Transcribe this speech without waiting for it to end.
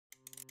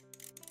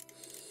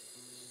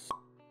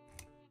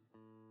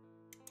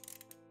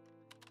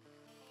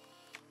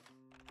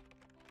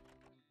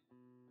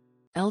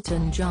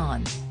Elton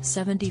John,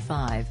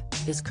 75,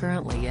 is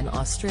currently in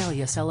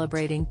Australia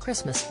celebrating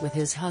Christmas with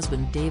his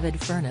husband David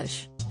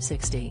Furnish,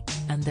 60,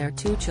 and their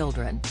two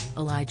children,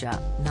 Elijah,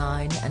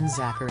 9 and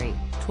Zachary,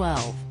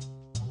 12.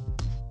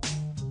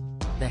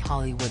 The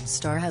Hollywood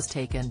star has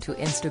taken to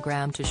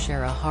Instagram to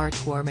share a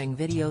heartwarming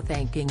video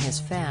thanking his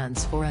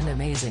fans for an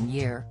amazing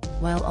year,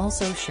 while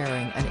also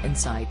sharing an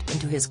insight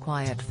into his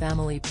quiet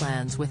family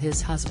plans with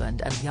his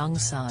husband and young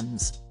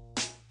sons.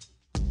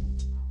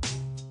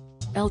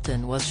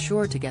 Elton was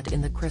sure to get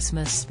in the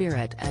Christmas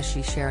spirit as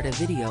she shared a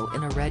video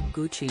in a red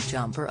Gucci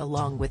jumper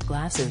along with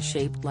glasses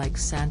shaped like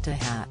Santa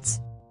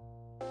hats.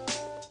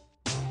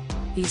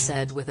 He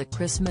said with a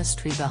Christmas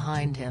tree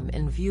behind him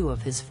in view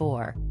of his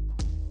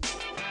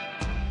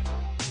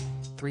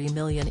 4.3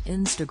 million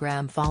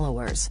Instagram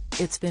followers,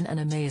 "It's been an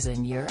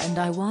amazing year and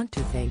I want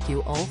to thank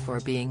you all for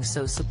being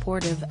so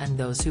supportive, and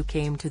those who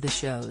came to the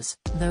shows,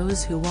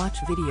 those who watch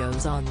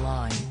videos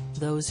online,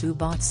 those who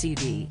bought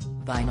CD,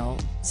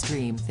 vinyl,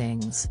 stream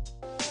things.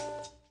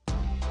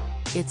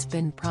 It's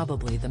been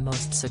probably the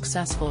most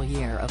successful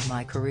year of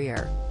my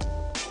career.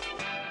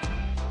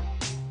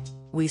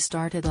 We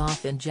started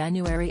off in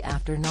January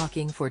after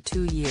knocking for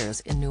 2 years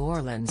in New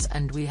Orleans,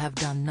 and we have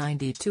done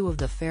 92 of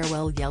the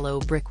Farewell Yellow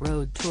Brick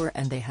Road tour,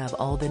 and they have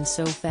all been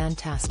so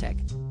fantastic.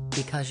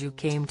 Because you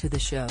came to the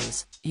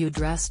shows, you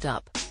dressed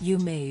up, you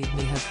made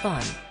me have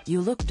fun,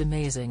 you looked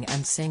amazing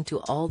and sang to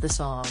all the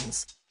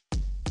songs.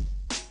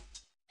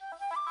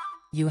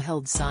 You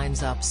held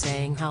signs up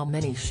saying how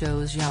many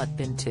shows you'd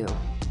been to.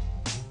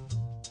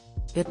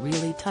 It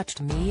really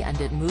touched me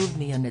and it moved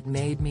me and it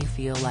made me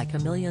feel like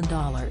 $1 million.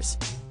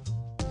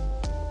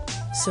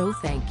 So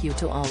thank you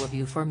to all of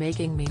you for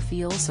making me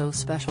feel so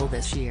special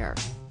this year.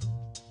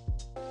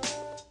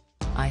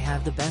 I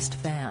have the best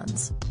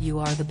fans, you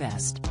are the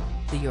best."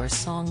 The Your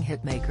Song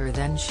hitmaker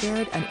then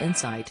shared an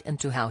insight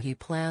into how he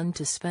planned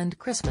to spend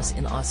Christmas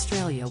in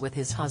Australia with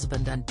his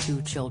husband and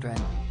 2 children.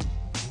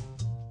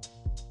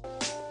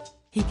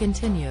 He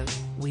continued,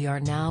 "We are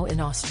now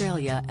in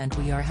Australia and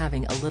we are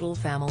having a little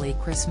family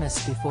Christmas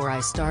before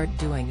I start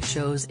doing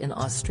shows in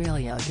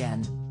Australia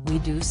again. We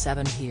do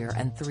 7 here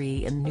and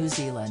 3 in New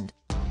Zealand.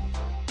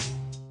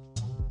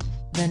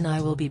 Then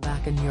I will be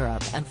back in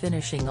Europe and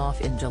finishing off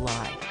in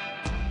July.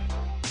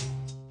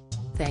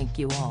 Thank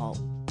you all.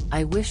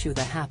 I wish you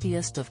the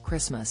happiest of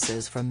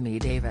Christmases from me,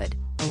 David,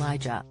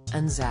 Elijah,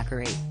 and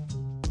Zachary.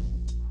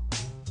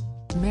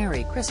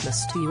 Merry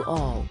Christmas to you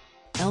all."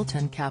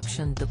 Elton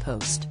captioned the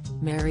post,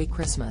 "Merry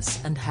Christmas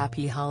and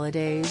Happy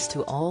Holidays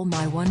to all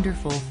my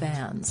wonderful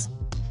fans.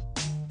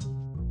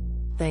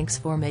 Thanks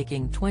for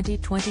making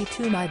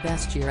 2022 my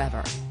best year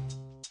ever."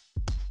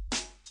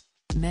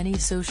 Many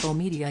social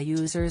media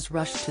users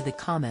rushed to the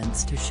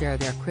comments to share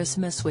their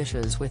Christmas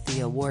wishes with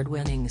the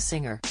award-winning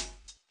singer.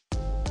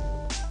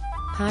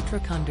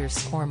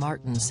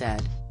 Patrick_Martin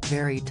said,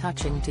 "Very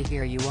touching to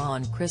hear you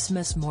on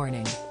Christmas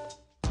morning.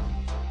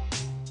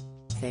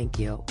 Thank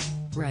you."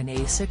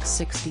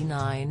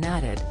 Renee669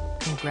 added,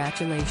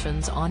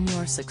 "Congratulations on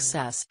your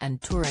success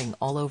and touring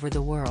all over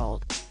the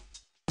world.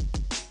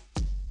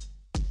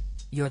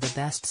 You're the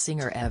best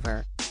singer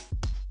ever.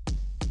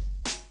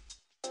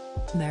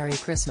 Merry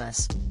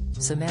Christmas."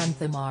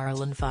 Samantha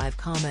Marlin 5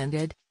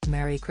 commented,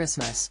 "Merry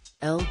Christmas,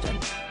 Elton.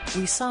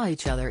 We saw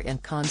each other in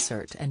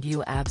concert and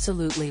you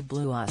absolutely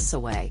blew us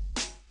away.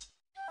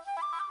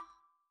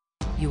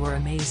 You were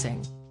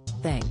amazing.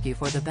 Thank you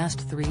for the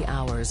best 3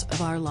 hours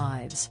of our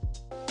lives."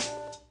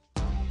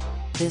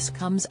 This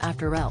comes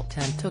after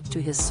Elton took to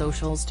his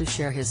socials to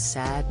share his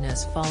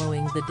sadness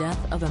following the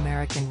death of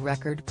American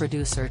record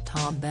producer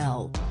Tom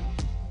Bell.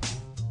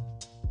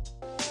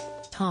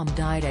 Tom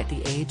died at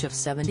the age of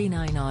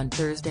 79 on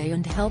Thursday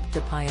and helped to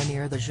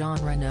pioneer the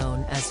genre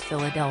known as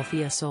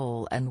Philadelphia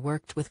soul and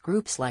worked with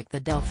groups like the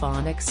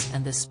Delphonics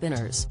and the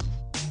Spinners.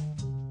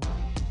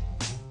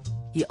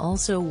 He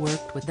also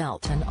worked with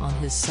Elton on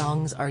his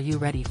songs Are You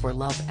Ready for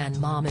Love and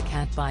Mama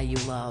Can't Buy You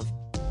Love.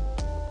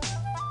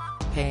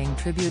 Paying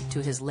tribute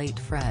to his late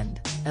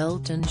friend,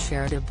 Elton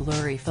shared a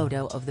blurry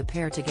photo of the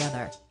pair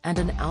together, and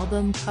an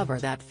album cover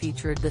that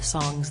featured the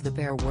songs the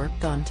pair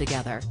worked on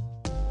together.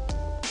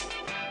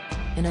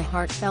 In a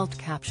heartfelt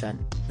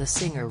caption, the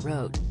singer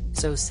wrote,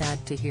 "So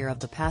sad to hear of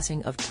the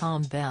passing of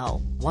Tom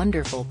Bell,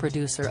 wonderful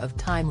producer of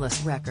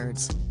timeless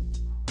records.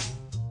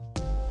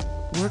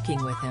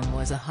 Working with him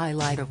was a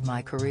highlight of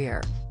my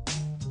career.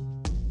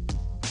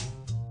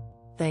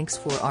 Thanks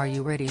for Are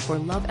You Ready for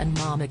Love and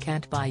Mama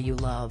Can't Buy You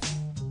Love.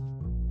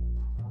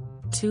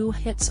 2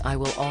 hits I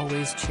will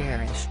always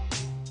cherish."